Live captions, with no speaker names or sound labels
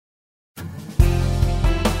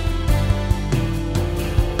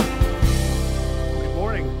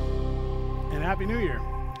Happy New Year.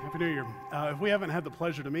 Happy New Year. If we haven't had the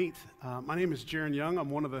pleasure to meet, my name is Jaron Young. I'm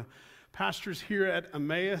one of the pastors here at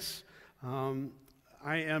Emmaus.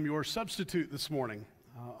 I am your substitute this morning.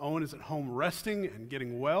 Owen is at home resting and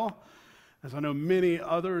getting well, as I know many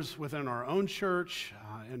others within our own church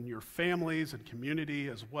and your families and community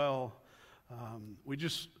as well.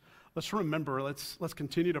 Let's remember, let's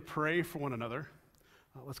continue to pray for one another.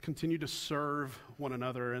 Let's continue to serve one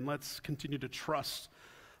another, and let's continue to trust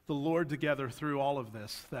the Lord together through all of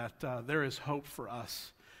this, that there is hope for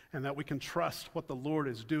us, and that we can trust what the Lord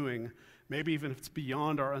is doing, maybe even if it's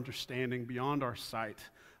beyond our understanding, beyond our sight,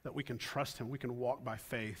 that we can trust Him, we can walk by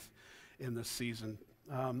faith in this season.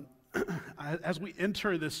 As we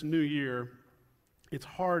enter this new year, it's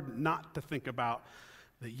hard not to think about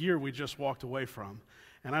the year we just walked away from.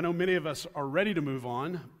 And I know many of us are ready to move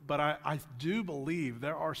on, but I do believe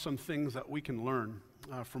there are some things that we can learn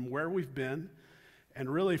from where we've been and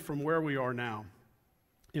really from where we are now.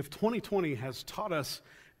 If 2020 has taught us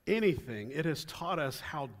anything, it has taught us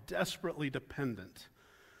how desperately dependent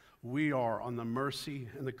we are on the mercy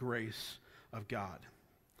and the grace of God.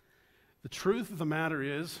 The truth of the matter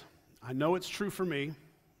is, I know it's true for me.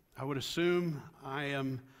 I would assume I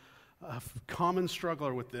am a common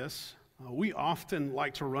struggler with this. We often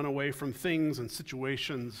like to run away from things and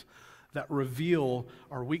situations that reveal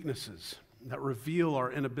our weaknesses, that reveal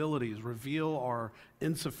our inabilities, reveal our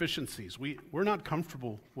insufficiencies. We're not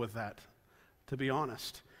comfortable with that, to be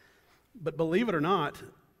honest. But believe it or not,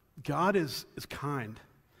 God is kind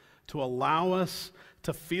to allow us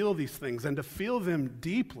to feel these things and to feel them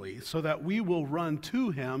deeply so that we will run to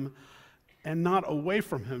Him and not away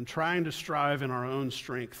from Him, trying to strive in our own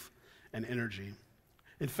strength and energy.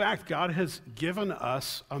 In fact, God has given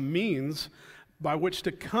us a means by which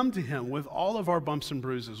to come to Him with all of our bumps and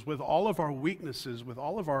bruises, with all of our weaknesses, with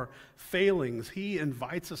all of our failings. He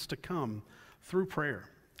invites us to come through prayer.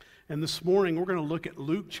 And this morning, we're going to look at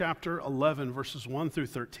Luke chapter 11, verses 1 through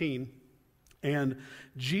 13. And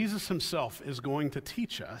Jesus Himself is going to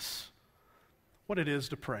teach us what it is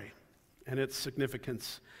to pray and its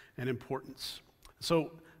significance and importance.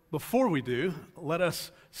 So before we do, let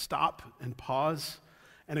us stop and pause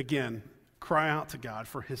and again cry out to God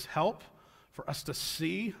for His help, for us to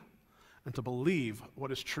see and to believe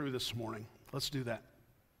what is true this morning. Let's do that.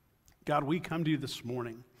 God, we come to You this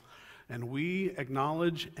morning, and we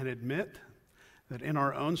acknowledge and admit that in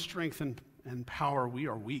our own strength and power we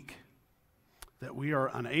are weak, that we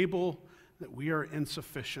are unable, that we are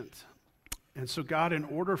insufficient. And so, God, in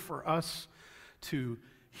order for us to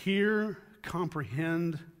hear,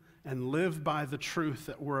 comprehend, and live by the truth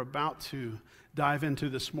that we're about to dive into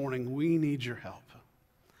this morning, we need Your help.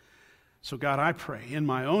 So God, I pray in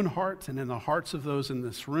my own heart and in the hearts of those in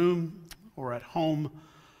this room or at home,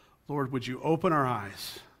 Lord, would You open our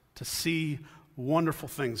eyes to see wonderful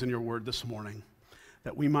things in Your word this morning,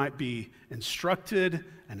 that we might be instructed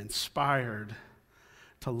and inspired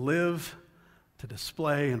to live, to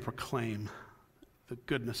display and proclaim the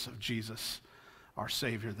goodness of Jesus, our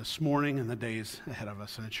Savior, this morning and the days ahead of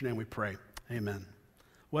us. And in Your name we pray. Amen.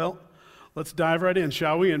 Well, let's dive right in,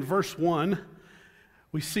 shall we? In verse 1,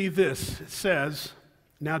 we see this. It says,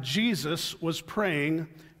 now Jesus was praying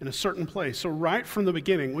in a certain place. So right from the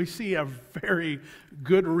beginning, we see a very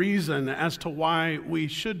good reason as to why we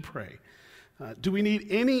should pray. Do we need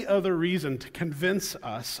any other reason to convince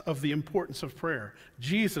us of the importance of prayer?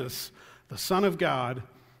 Jesus, the Son of God,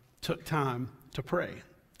 took time to pray.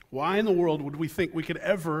 Why in the world would we think we could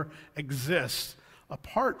ever exist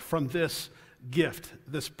apart from this gift,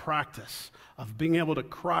 this practice of being able to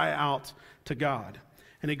cry out to God?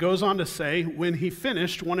 And he goes on to say, when he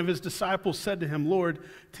finished, one of his disciples said to him, Lord,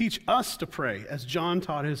 teach us to pray, as John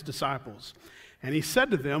taught his disciples. And he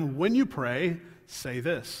said to them, when you pray, say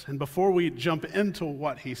this. And before we jump into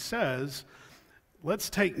what he says,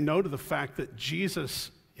 let's take note of the fact that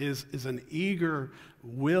Jesus is an eager,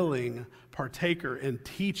 willing partaker in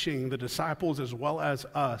teaching the disciples as well as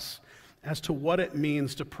us as to what it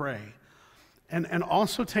means to pray. And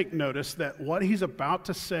also take notice that what he's about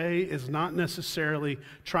to say is not necessarily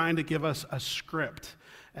trying to give us a script,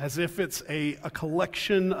 as if it's a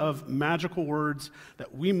collection of magical words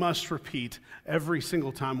that we must repeat every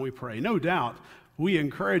single time we pray. No doubt, we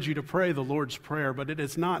encourage you to pray the Lord's Prayer, but it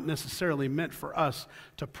is not necessarily meant for us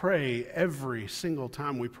to pray every single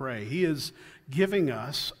time we pray. He is giving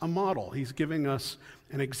us a model. He's giving us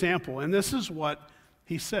an example. And this is what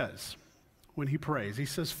he says when he prays. He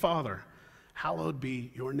says, Father, hallowed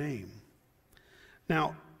be Your name.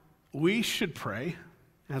 Now, we should pray,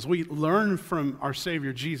 as we learn from our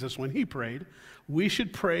Savior Jesus when he prayed, we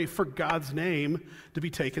should pray for God's name to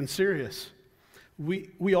be taken serious.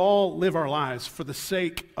 We all live our lives for the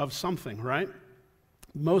sake of something, right?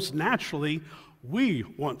 Most naturally, we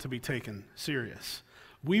want to be taken serious.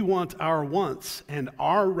 We want our wants and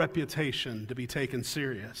our reputation to be taken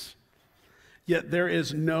serious. Yet there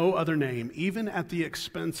is no other name, even at the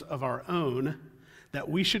expense of our own, that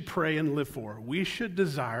we should pray and live for. We should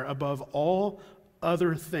desire above all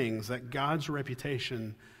other things that God's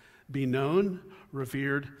reputation be known,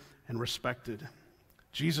 revered, and respected.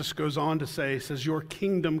 Jesus goes on to say, says, your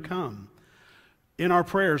kingdom come. In our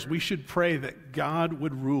prayers, we should pray that God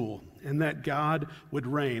would rule and that God would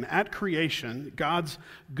reign. At creation, God's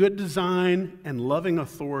good design and loving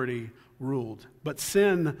authority ruled. But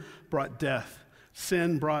sin brought death.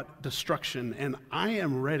 Sin brought destruction. And I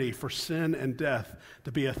am ready for sin and death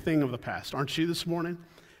to be a thing of the past. Aren't you this morning?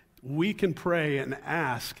 We can pray and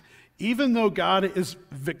ask, even though God is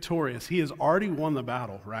victorious, he has already won the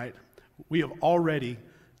battle, right? We have already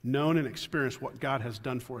known and experienced what God has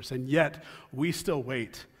done for us, and yet we still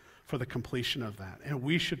wait for the completion of that. And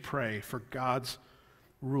we should pray for God's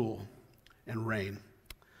rule and reign.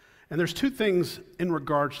 And there's two things in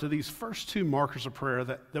regards to these first two markers of prayer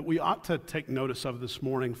that we ought to take notice of this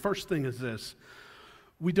morning. First thing is this: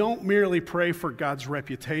 we don't merely pray for God's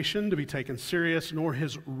reputation to be taken serious, nor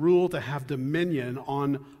his rule to have dominion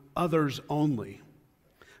on others only,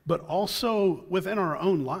 but also within our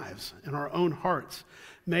own lives, in our own hearts.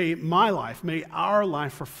 May my life, may our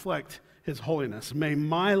life reflect his holiness. May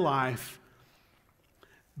my life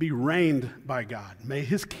be reigned by God. May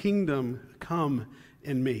his kingdom come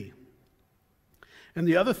in me. And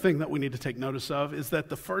the other thing that we need to take notice of is that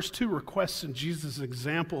the first two requests in Jesus'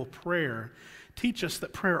 example prayer teach us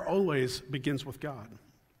that prayer always begins with God.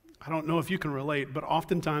 I don't know if you can relate, but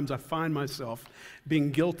oftentimes I find myself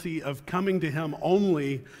being guilty of coming to him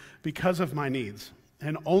only because of my needs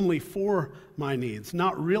and only for my needs,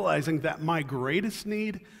 not realizing that my greatest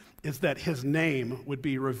need is that his name would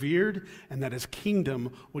be revered and that his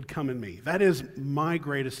kingdom would come in me. That is my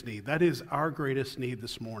greatest need. That is our greatest need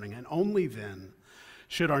this morning, and only then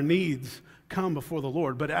should our needs come before the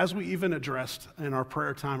Lord. But as we even addressed in our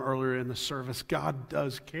prayer time earlier in the service, God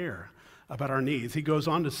does care about our needs. He goes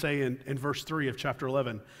on to say in verse 3 of chapter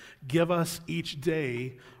 11, give us each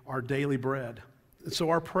day our daily bread. And so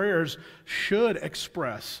our prayers should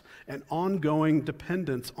express an ongoing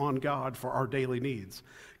dependence on God for our daily needs.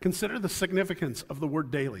 Consider the significance of the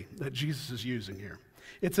word daily that Jesus is using here.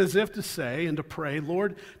 It's as if to say and to pray,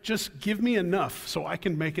 Lord, just give me enough so I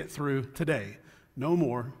can make it through today. No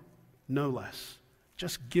more, no less.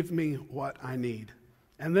 Just give me what I need.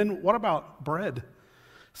 And then what about bread?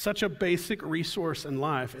 Such a basic resource in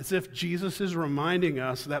life, as if Jesus is reminding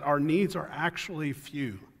us that our needs are actually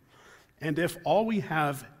few. And if all we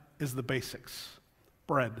have is the basics,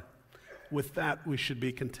 bread, with that we should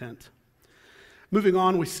be content. Moving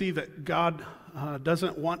on, we see that God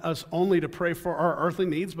doesn't want us only to pray for our earthly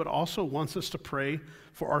needs, but also wants us to pray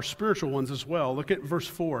for our spiritual ones as well. Look at verse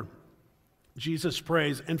 4. Jesus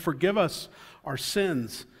prays, and forgive us our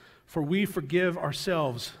sins, for we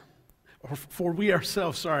ourselves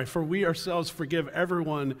forgive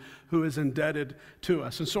everyone who is indebted to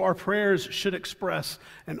us. And so our prayers should express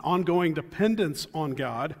an ongoing dependence on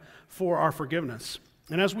God for our forgiveness.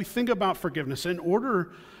 And as we think about forgiveness, in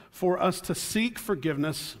order for us to seek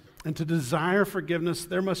forgiveness and to desire forgiveness,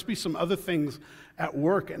 there must be some other things at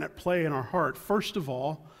work and at play in our heart. First of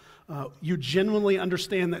all, you genuinely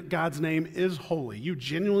understand that God's name is holy. You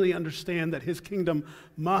genuinely understand that his kingdom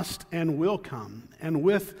must and will come. And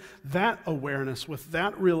with that awareness, with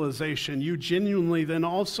that realization, you genuinely then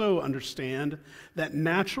also understand that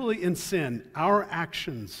naturally in sin, our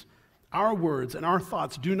actions, our words, and our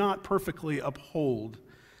thoughts do not perfectly uphold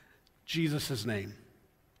Jesus' name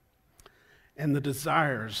and the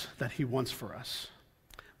desires that he wants for us.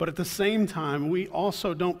 But at the same time, we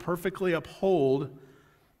also don't perfectly uphold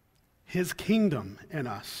his kingdom in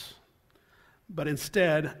us, but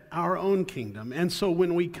instead our own kingdom. And so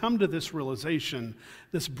when we come to this realization,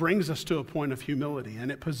 this brings us to a point of humility,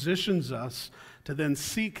 and it positions us to then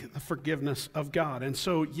seek the forgiveness of God. And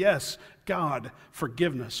so, yes, God,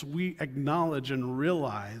 forgiveness. We acknowledge and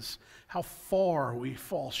realize how far we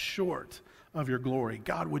fall short of your glory.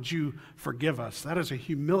 God, would you forgive us? That is a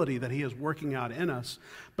humility that he is working out in us.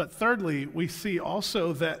 But thirdly, we see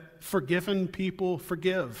also that forgiven people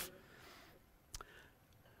forgive.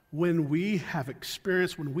 When we have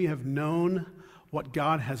experienced, when we have known what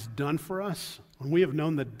God has done for us, when we have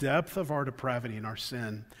known the depth of our depravity and our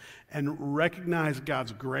sin, and recognize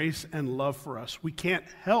God's grace and love for us, we can't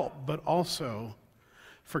help but also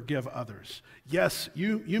forgive others. Yes,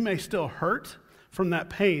 you may still hurt, from that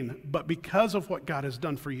pain, but because of what God has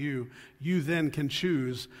done for you, you then can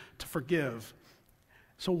choose to forgive.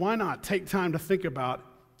 So why not take time to think about,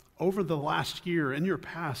 over the last year, in your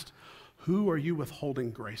past, who are you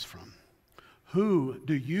withholding grace from? Who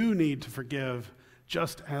do you need to forgive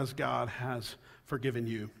just as God has forgiven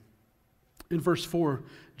you? In verse 4,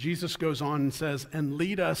 Jesus goes on and says, and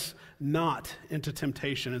lead us not into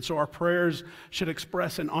temptation. And so our prayers should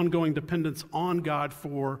express an ongoing dependence on God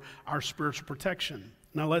for our spiritual protection.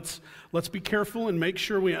 Now let's be careful and make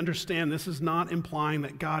sure we understand this is not implying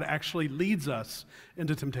that God actually leads us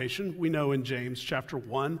into temptation. We know in James chapter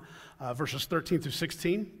 1, verses 13 through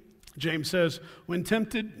 16, James says, when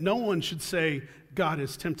tempted, no one should say, God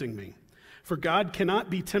is tempting me. For God cannot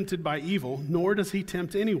be tempted by evil, nor does he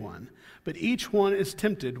tempt anyone. But each one is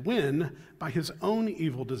tempted when, by his own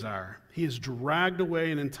evil desire, he is dragged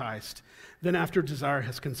away and enticed. Then after desire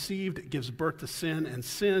has conceived, it gives birth to sin, and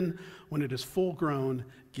sin, when it is full grown,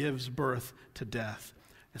 gives birth to death.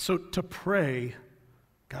 And so to pray,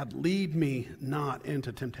 God, lead me not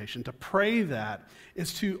into temptation. To pray that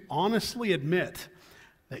is to honestly admit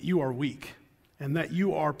that you are weak and that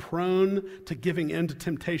you are prone to giving in to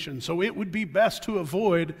temptation. So it would be best to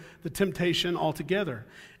avoid the temptation altogether.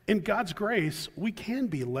 In God's grace, we can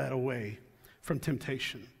be led away from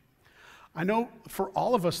temptation. I know for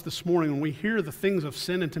all of us this morning, when we hear the things of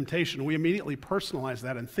sin and temptation, we immediately personalize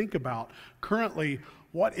that and think about currently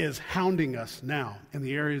what is hounding us now in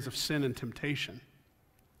the areas of sin and temptation.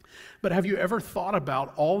 But have you ever thought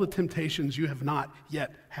about all the temptations you have not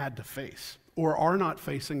yet had to face or are not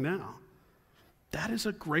facing now? That is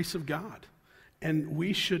a grace of God, and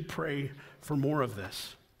we should pray for more of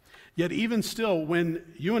this. Yet even still, when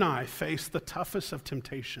you and I face the toughest of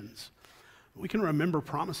temptations, we can remember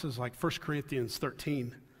promises like 1 Corinthians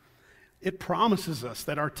 13. It promises us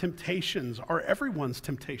that our temptations are everyone's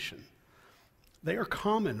temptation. They are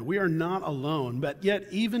common. We are not alone. But yet,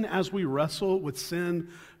 even as we wrestle with sin,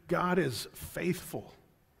 God is faithful.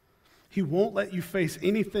 He won't let you face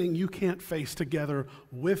anything you can't face together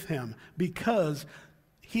with him because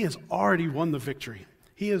he has already won the victory.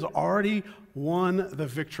 He has already won the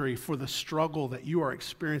victory for the struggle that you are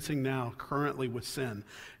experiencing now currently with sin.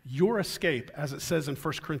 Your escape, as it says in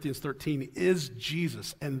 1 Corinthians 13, is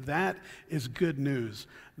Jesus, and that is good news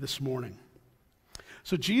this morning.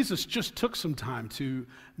 So Jesus just took some time to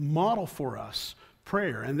model for us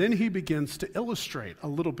prayer, and then he begins to illustrate a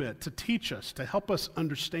little bit, to teach us, to help us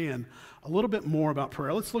understand a little bit more about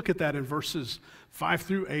prayer. Let's look at that in verses 5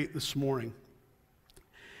 through 8 this morning.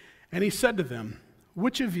 And he said to them,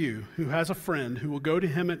 which of you who has a friend who will go to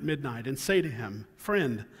him at midnight and say to him,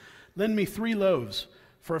 friend, lend me 3 loaves,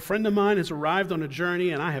 for a friend of mine has arrived on a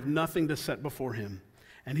journey and I have nothing to set before him.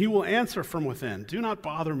 And he will answer from within, do not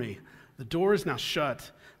bother me. The door is now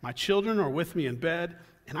shut. My children are with me in bed,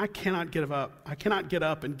 and I cannot get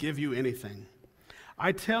up and give you anything.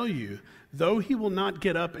 I tell you, though he will not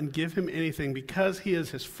get up and give him anything because he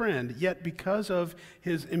is his friend, yet because of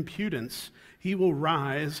his impudence, he will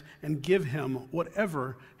rise and give him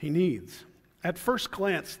whatever he needs. At first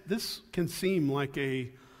glance, this can seem like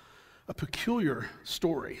a peculiar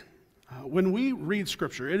story. When we read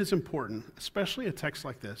Scripture, it is important, especially a text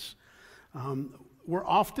like this. We're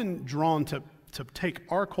often drawn to take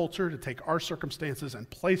our culture, to take our circumstances and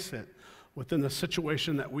place it within the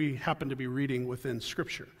situation that we happen to be reading within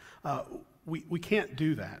Scripture. We can't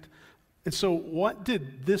do that. And so what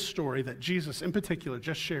did this story that Jesus in particular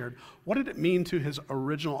just shared, what did it mean to his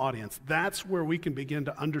original audience? That's where we can begin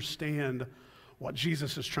to understand what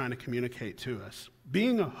Jesus is trying to communicate to us.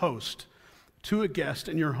 Being a host to a guest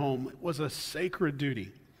in your home was a sacred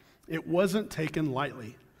duty. It wasn't taken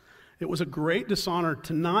lightly. It was a great dishonor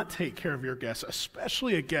to not take care of your guests,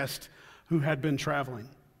 especially a guest who had been traveling.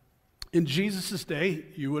 In Jesus' day,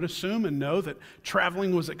 you would assume and know that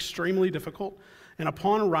traveling was extremely difficult, and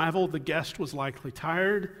upon arrival, the guest was likely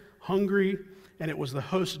tired, hungry, and it was the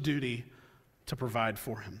host's duty to provide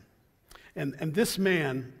for him. And this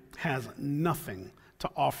man has nothing to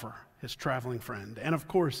offer his traveling friend, and of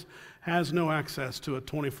course, has no access to a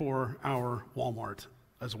 24-hour Walmart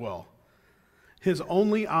as well. His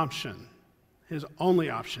only option is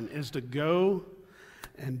to go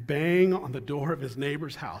and bang on the door of his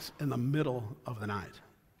neighbor's house in the middle of the night.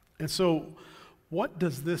 And so what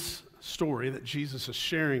does this story that Jesus is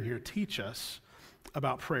sharing here teach us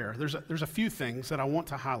about prayer? There's a few things that I want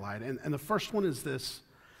to highlight. And the first one is this: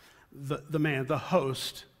 the man, the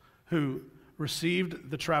host who received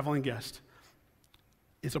the traveling guest,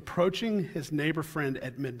 is approaching his neighbor friend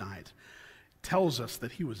at midnight, tells us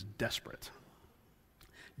that he was desperate.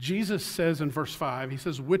 Jesus says in verse 5, he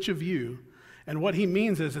says, which of you? And what he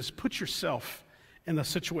means is put yourself in the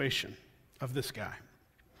situation of this guy.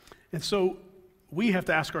 And so we have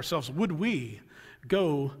to ask ourselves, would we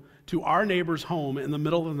go to our neighbor's home in the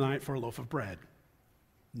middle of the night for a loaf of bread?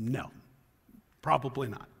 No, probably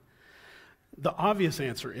not. The obvious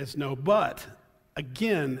answer is no, but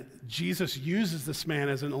again, Jesus uses this man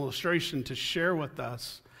as an illustration to share with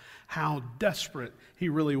us how desperate he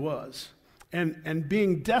really was. And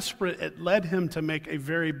being desperate, it led him to make a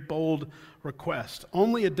very bold request.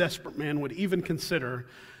 Only a desperate man would even consider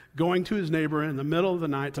going to his neighbor in the middle of the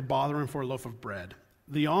night to bother him for a loaf of bread.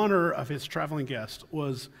 The honor of his traveling guest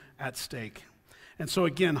was at stake. And so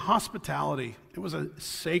again, hospitality, it was a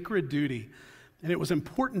sacred duty, and it was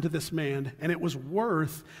important to this man, and it was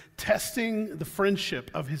worth testing the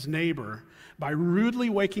friendship of his neighbor by rudely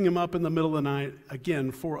waking him up in the middle of the night,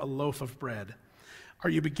 again, for a loaf of bread. Are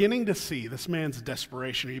you beginning to see this man's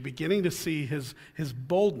desperation? Are you beginning to see his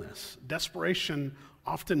boldness? Desperation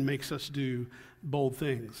often makes us do bold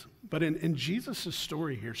things. But in Jesus'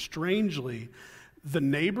 story here, strangely, the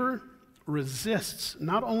neighbor resists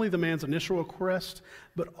not only the man's initial request,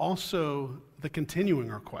 but also the continuing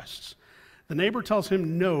requests. The neighbor tells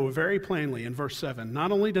him no very plainly in verse 7.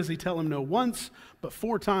 Not only does he tell him no once, but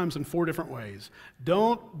 4 times in 4 different ways.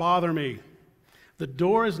 Don't bother me. The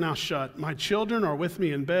door is now shut. My children are with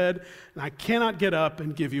me in bed, and I cannot get up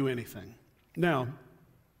and give you anything. Now,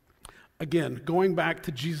 again, going back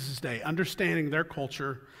to Jesus' day, understanding their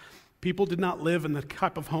culture, people did not live in the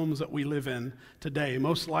type of homes that we live in today.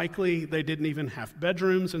 Most likely, they didn't even have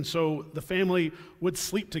bedrooms, and so the family would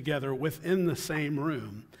sleep together within the same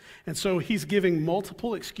room. And so he's giving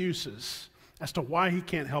multiple excuses as to why he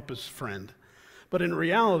can't help his friend. But in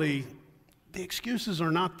reality, the excuses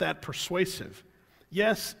are not that persuasive.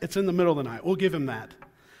 Yes, it's in the middle of the night. We'll give him that.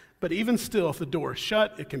 But even still, if the door is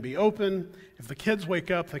shut, it can be open. If the kids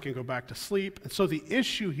wake up, they can go back to sleep. And so the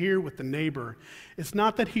issue here with the neighbor is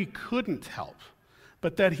not that he couldn't help,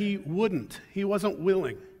 but that he wouldn't. He wasn't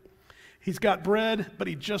willing. He's got bread, but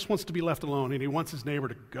he just wants to be left alone, and he wants his neighbor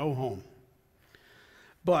to go home.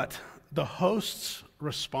 But the host's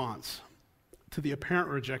response to the apparent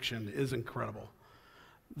rejection is incredible.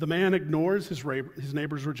 The man ignores his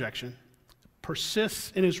neighbor's rejection,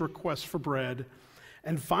 persists in his request for bread,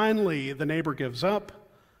 and finally, the neighbor gives up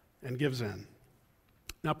and gives in.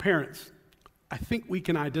 Now, parents, I think we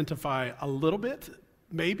can identify a little bit,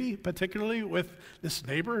 maybe particularly with this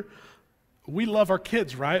neighbor. We love our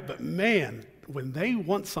kids, right? But man, when they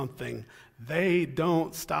want something, they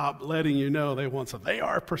don't stop letting you know they want something. They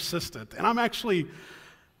are persistent. And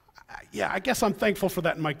I guess I'm thankful for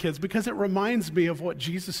that in my kids, because it reminds me of what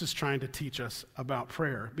Jesus is trying to teach us about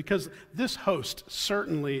prayer. Because this host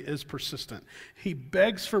certainly is persistent. He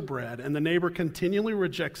begs for bread, and the neighbor continually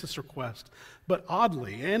rejects this request. But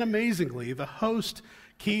oddly and amazingly, the host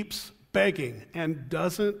keeps begging and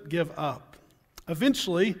doesn't give up.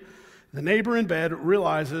 Eventually, the neighbor in bed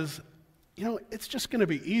realizes, it's just going to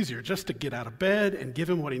be easier just to get out of bed and give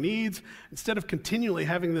him what he needs instead of continually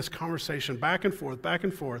having this conversation back and forth, back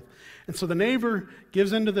and forth. And so the neighbor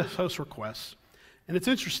gives in to the host's request. And it's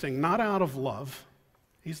interesting, not out of love.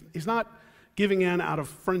 He's not giving in out of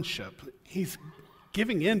friendship. He's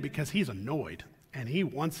giving in because he's annoyed and he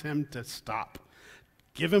wants him to stop.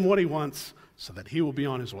 Give him what he wants so that he will be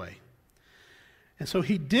on his way. And so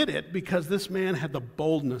he did it because this man had the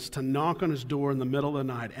boldness to knock on his door in the middle of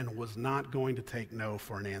the night and was not going to take no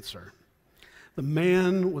for an answer. The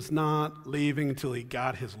man was not leaving until he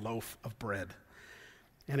got his loaf of bread.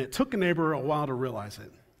 And it took a neighbor a while to realize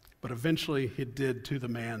it, but eventually he did, to the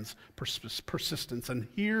man's persistence. And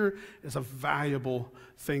here is a valuable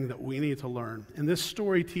thing that we need to learn. And this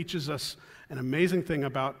story teaches us an amazing thing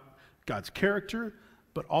about God's character,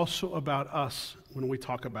 but also about us when we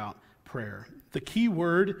talk about prayer. The key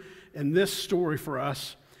word in this story for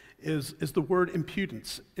us is the word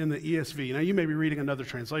impudence in the ESV. Now, you may be reading another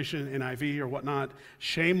translation, NIV or whatnot.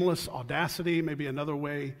 Shameless audacity may be another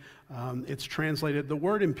way it's translated. The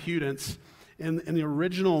word impudence in the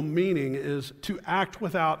original meaning is to act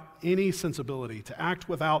without any sensibility, to act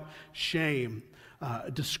without shame,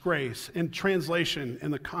 disgrace. In translation,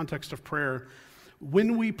 in the context of prayer,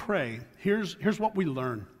 when we pray, here's what we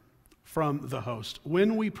learn from the host.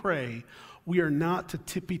 When we pray, we are not to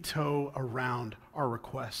tippy-toe around our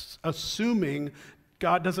requests, assuming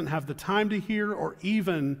God doesn't have the time to hear or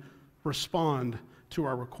even respond to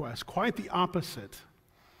our requests. Quite the opposite.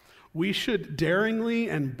 We should daringly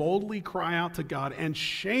and boldly cry out to God and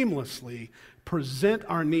shamelessly present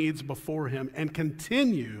our needs before Him and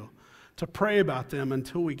continue to pray about them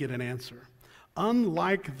until we get an answer.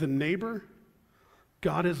 Unlike the neighbor,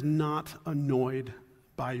 God is not annoyed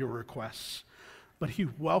by your requests, but He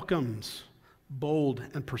welcomes bold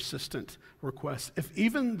and persistent requests. If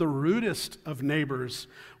even the rudest of neighbors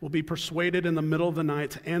will be persuaded in the middle of the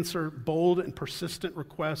night to answer bold and persistent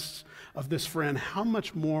requests of this friend, how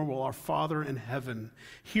much more will our Father in heaven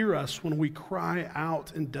hear us when we cry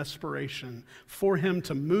out in desperation for him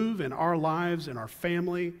to move in our lives, in our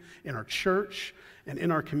family, in our church, and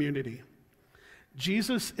in our community?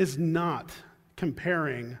 Jesus is not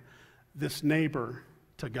comparing this neighbor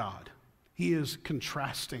to God. He is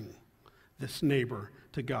contrasting this neighbor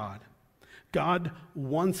to God. God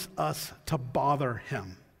wants us to bother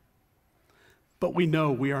him, but we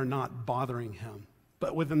know we are not bothering him.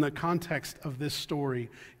 But within the context of this story,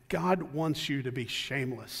 God wants you to be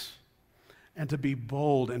shameless and to be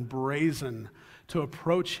bold and brazen to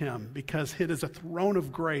approach him, because it is a throne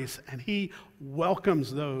of grace and he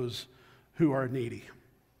welcomes those who are needy.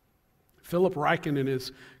 Philip Ryken in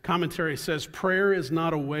his commentary says, prayer is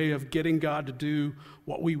not a way of getting God to do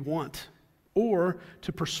what we want or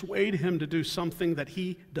to persuade him to do something that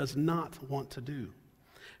he does not want to do.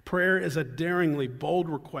 Prayer is a daringly bold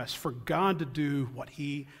request for God to do what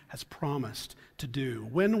he has promised to do.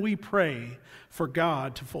 When we pray for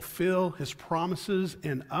God to fulfill his promises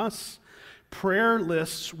in us, prayer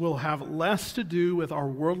lists will have less to do with our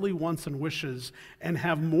worldly wants and wishes and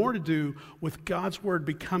have more to do with God's word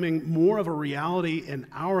becoming more of a reality in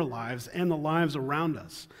our lives and the lives around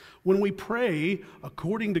us. When we pray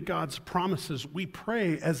according to God's promises, we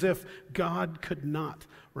pray as if God could not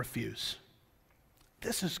refuse.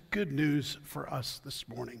 This is good news for us this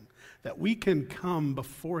morning, that we can come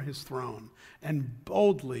before his throne and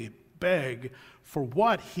boldly beg for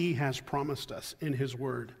what he has promised us in his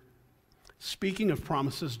word. Speaking of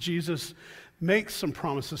promises, Jesus makes some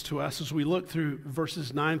promises to us as we look through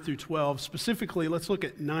verses 9 through 12. Specifically, let's look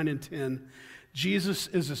at 9 and 10. Jesus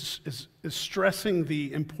is stressing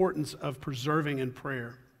the importance of preserving in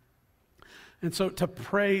prayer. And so to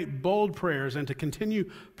pray bold prayers and to continue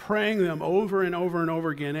praying them over and over and over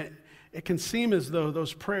again, it can seem as though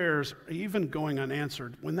those prayers are even going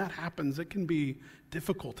unanswered. When that happens, it can be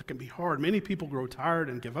difficult. It can be hard. Many people grow tired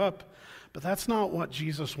and give up. But that's not what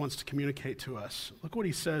Jesus wants to communicate to us. Look what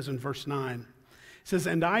he says in verse 9. He says,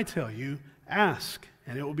 "And I tell you, ask,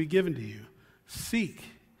 and it will be given to you. Seek,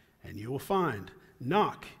 and you will find.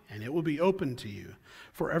 Knock, and it will be opened to you.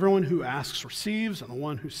 For everyone who asks receives, and the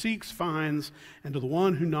one who seeks finds, and to the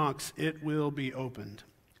one who knocks it will be opened."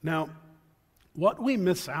 Now, what we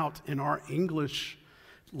miss out in our English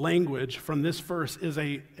language from this verse is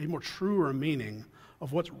a more truer meaning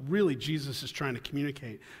of what really Jesus is trying to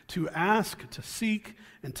communicate. To ask, to seek,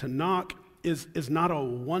 and to knock is not a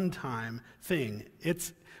one-time thing.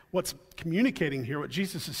 It's what's communicating here, what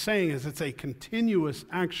Jesus is saying is it's a continuous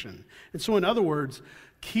action. And so in other words,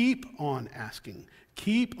 keep on asking,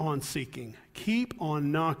 keep on seeking, keep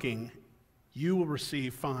on knocking. You will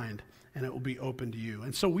receive, find, and it will be open to you.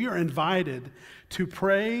 And so we are invited to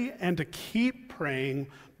pray and to keep praying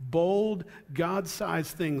bold,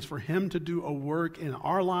 God-sized things for him to do a work in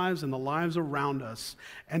our lives and the lives around us,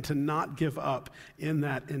 and to not give up in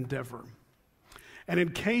that endeavor. And in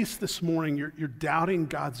case this morning you're doubting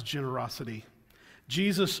God's generosity,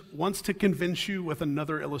 Jesus wants to convince you with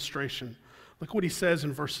another illustration. Look what he says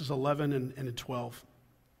in verses 11 and 12.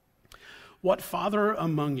 "What father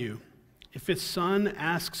among you, if his son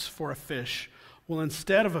asks for a fish, will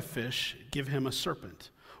instead of a fish give him a serpent?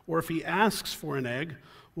 Or if he asks for an egg,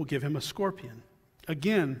 will give him a scorpion?"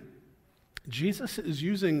 Again, Jesus is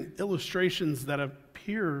using illustrations that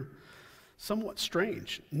appear somewhat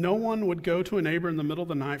strange. No one would go to a neighbor in the middle of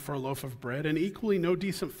the night for a loaf of bread, and equally no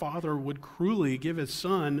decent father would cruelly give his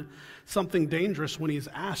son something dangerous when he's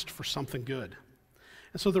asked for something good.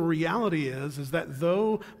 And so the reality is that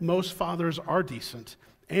though most fathers are decent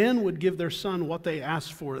and would give their son what they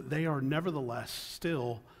asked for, they are nevertheless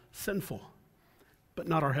still sinful, but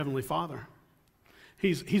not our Heavenly Father.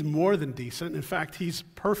 He's more than decent. In fact, he's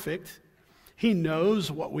perfect. He knows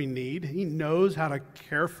what we need. He knows how to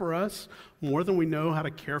care for us more than we know how to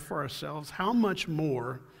care for ourselves. How much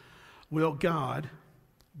more will God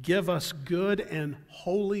give us good and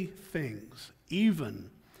holy things, even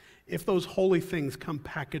if those holy things come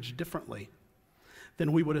packaged differently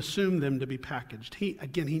than we would assume them to be packaged?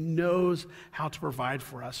 He knows how to provide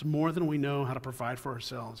for us more than we know how to provide for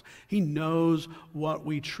ourselves. He knows what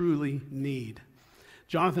we truly need.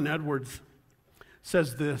 Jonathan Edwards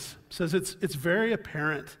says it's very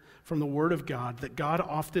apparent from the Word of God that God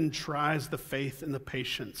often tries the faith and the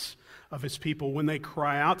patience of his people when they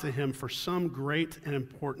cry out to him for some great and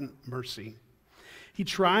important mercy. He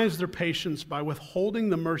tries their patience by withholding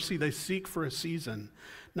the mercy they seek for a season.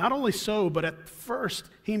 Not only so, but at first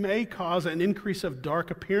he may cause an increase of dark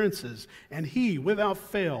appearances, and he, without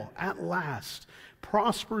fail, at last,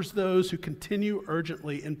 prospers those who continue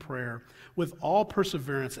urgently in prayer with all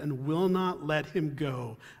perseverance and will not let him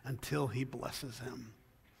go until he blesses him.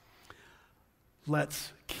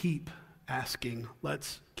 Let's keep asking.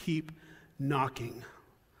 Let's keep knocking.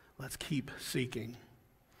 Let's keep seeking.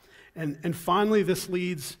 And finally, this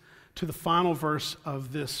leads to the final verse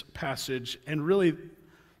of this passage, and really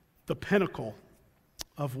the pinnacle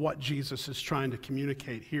of what Jesus is trying to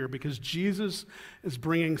communicate here, because Jesus is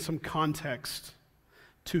bringing some context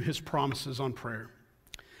to his promises on prayer.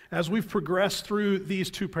 As we've progressed through these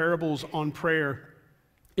two parables on prayer,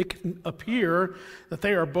 it can appear that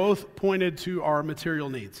they are both pointed to our material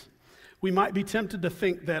needs. We might be tempted to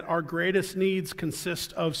think that our greatest needs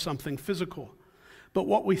consist of something physical. But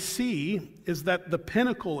what we see is that the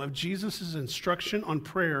pinnacle of Jesus' instruction on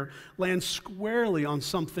prayer lands squarely on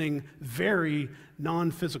something very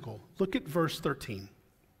non-physical. Look at verse 13.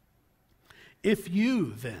 If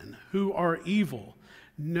you then, who are evil,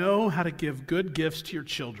 know how to give good gifts to your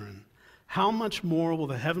children, how much more will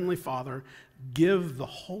the Heavenly Father give the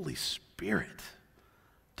Holy Spirit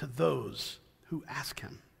to those who ask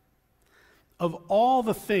him? Of all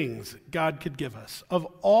the things God could give us, of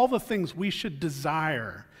all the things we should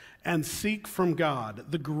desire and seek from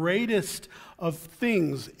God, the greatest of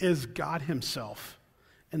things is God himself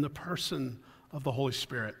in the person of the Holy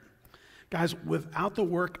Spirit. Guys, without the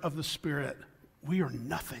work of the Spirit, we are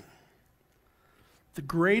nothing. The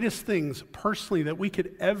greatest things personally that we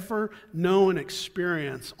could ever know and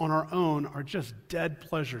experience on our own are just dead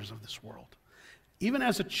pleasures of this world. Even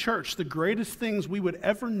as a church, the greatest things we would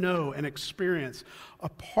ever know and experience,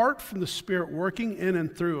 apart from the Spirit working in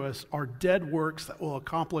and through us, are dead works that will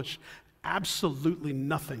accomplish absolutely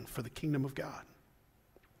nothing for the kingdom of God.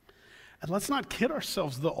 And let's not kid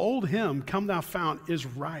ourselves. The old hymn, "Come Thou Fount," is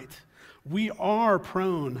right. We are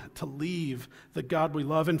prone to leave the God we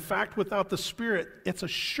love. In fact, without the Spirit, it's a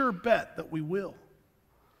sure bet that we will.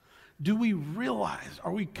 Do we realize,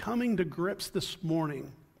 are we coming to grips this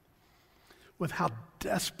morning with how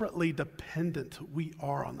desperately dependent we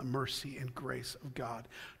are on the mercy and grace of God?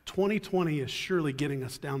 2020 is surely getting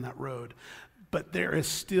us down that road, but there is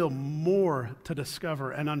still more to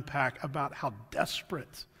discover and unpack about how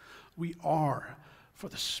desperate we are for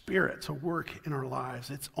the Spirit to work in our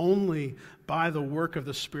lives. It's only by the work of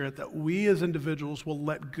the Spirit that we as individuals will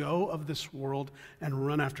let go of this world and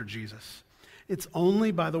run after Jesus. It's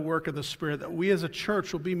only by the work of the Spirit that we as a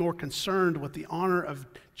church will be more concerned with the honor of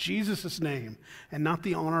Jesus' name and not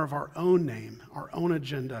the honor of our own name, our own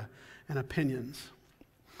agenda and opinions.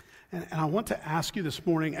 And I want to ask you this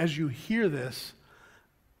morning, as you hear this,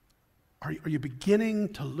 are you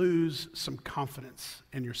beginning to lose some confidence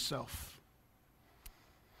in yourself?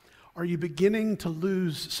 Are you beginning to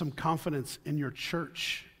lose some confidence in your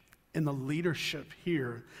church, in the leadership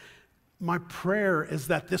here? My prayer is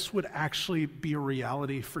that this would actually be a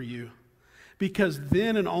reality for you, because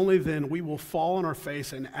then and only then we will fall on our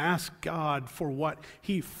face and ask God for what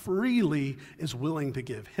he freely is willing to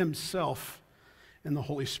give, himself in the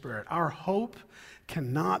Holy Spirit. Our hope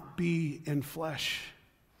cannot be in flesh.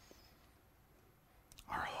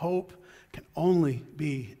 Our hope can only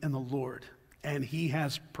be in the Lord, and he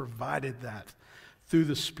has provided that through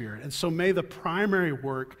the Spirit. And so may the primary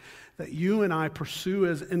work that you and I pursue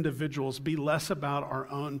as individuals be less about our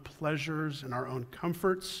own pleasures and our own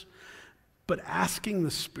comforts, but asking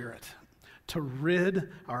the Spirit to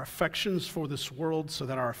rid our affections for this world so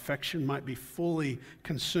that our affection might be fully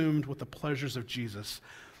consumed with the pleasures of Jesus.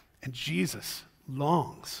 And Jesus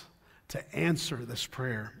longs to answer this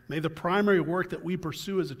prayer. May the primary work that we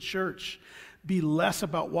pursue as a church be less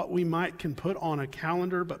about what we can put on a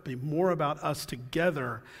calendar, but be more about us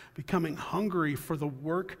together becoming hungry for the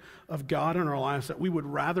work of God in our lives, that we would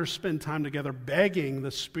rather spend time together begging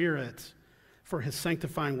the Spirit for his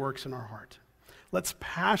sanctifying works in our heart. Let's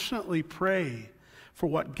passionately pray for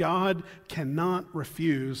what God cannot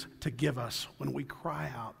refuse to give us when we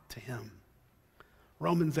cry out to him.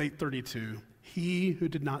 Romans 8:32, he who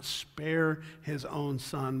did not spare his own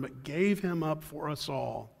son, but gave him up for us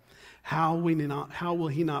all, how will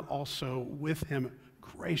he not also with him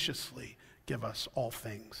graciously give us all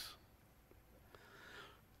things?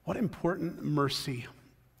 What important mercy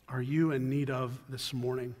are you in need of this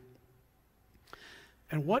morning?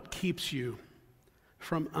 And what keeps you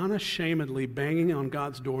from unashamedly banging on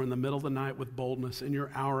God's door in the middle of the night with boldness in your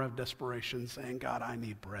hour of desperation, saying, God, I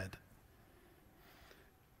need bread?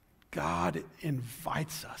 God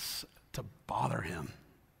invites us to bother him.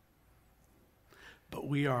 but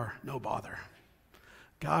we are no bother.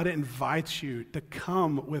 God invites you to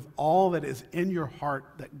come with all that is in your heart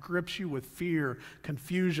that grips you with fear,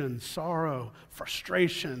 confusion, sorrow,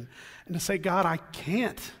 frustration, and to say, God, I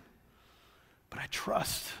can't, but I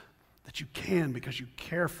trust that you can because you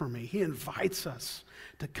care for me. He invites us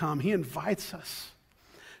to come. He invites us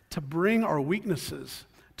to bring our weaknesses,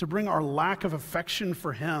 to bring our lack of affection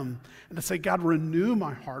for him, and to say, God, renew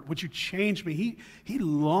my heart. Would you change me? He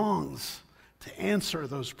longs to answer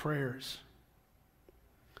those prayers.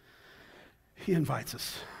 He invites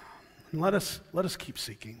us. And let us keep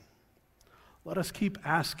seeking. Let us keep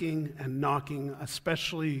asking and knocking,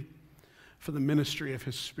 especially for the ministry of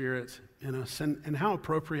his Spirit in us. And how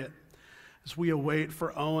appropriate as we await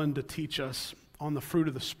for Owen to teach us on the fruit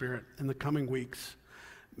of the Spirit in the coming weeks.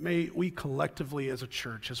 May we collectively as a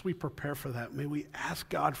church, as we prepare for that, may we ask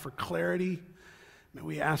God for clarity. May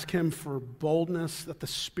we ask him for boldness that the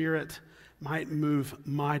Spirit might move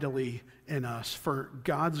mightily in us, for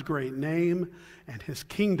God's great name and his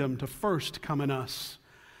kingdom to first come in us,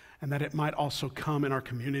 and that it might also come in our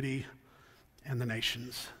community and the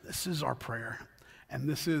nations. This is our prayer, and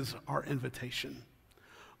this is our invitation.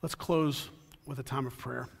 Let's close with a time of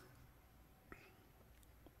prayer.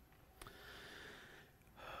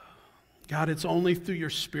 God, it's only through your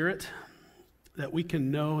Spirit that we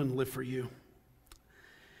can know and live for you.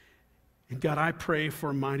 And God, I pray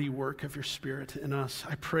for a mighty work of your Spirit in us.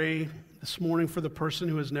 I pray this morning for the person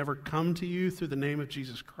who has never come to you through the name of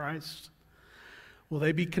Jesus Christ. Will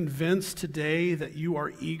they be convinced today that you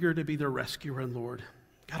are eager to be their rescuer and Lord?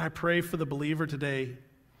 God, I pray for the believer today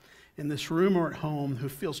in this room or at home who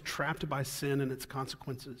feels trapped by sin and its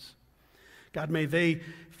consequences. God, may they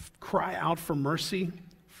cry out for mercy,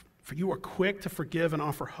 for you are quick to forgive and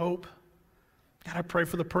offer hope. God, I pray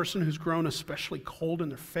for the person who's grown especially cold in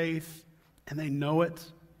their faith, and they know it,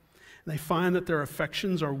 and they find that their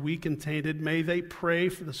affections are weak and tainted. May they pray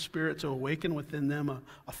for the Spirit to awaken within them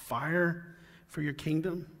a fire for your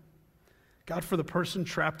kingdom. God, for the person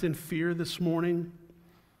trapped in fear this morning,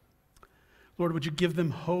 Lord, would you give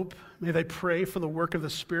them hope? May they pray for the work of the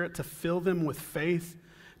Spirit to fill them with faith,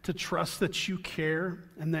 to trust that you care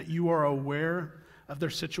and that you are aware of their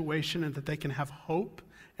situation and that they can have hope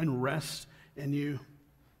and rest in you.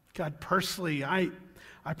 God, personally, I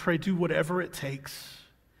pray, do whatever it takes.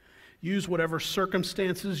 Use whatever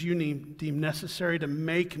circumstances you deem necessary to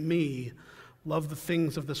make me love the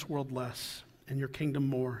things of this world less and your kingdom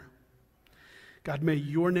more. God, may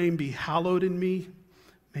your name be hallowed in me.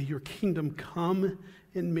 May your kingdom come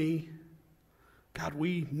in me. God,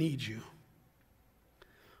 we need you.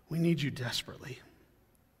 We need you desperately.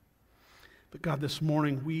 But God, this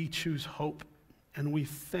morning we choose hope, and we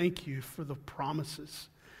thank you for the promises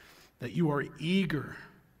that you are eager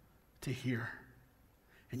to hear,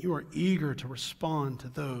 and you are eager to respond to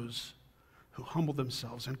those who humble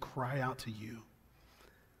themselves and cry out to you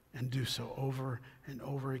and do so over and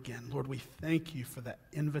over again. Lord, we thank you for that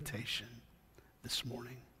invitation this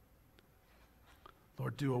morning.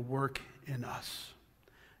 Lord, do a work in us.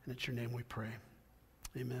 And it's your name we pray.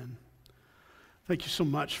 Amen. Thank you so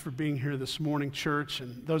much for being here this morning, church,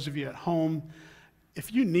 and those of you at home.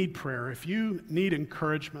 If you need prayer, if you need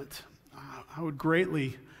encouragement, I would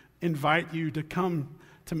greatly invite you to come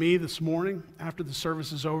to me this morning after the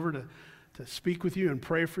service is over to speak with you and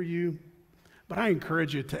pray for you. But I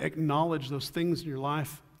encourage you to acknowledge those things in your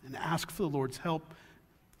life and ask for the Lord's help.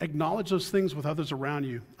 Acknowledge those things with others around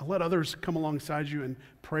you. And let others come alongside you and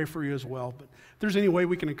pray for you as well. But if there's any way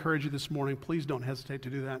we can encourage you this morning, please don't hesitate to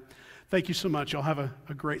do that. Thank you so much. Y'all have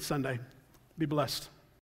a great Sunday. Be blessed.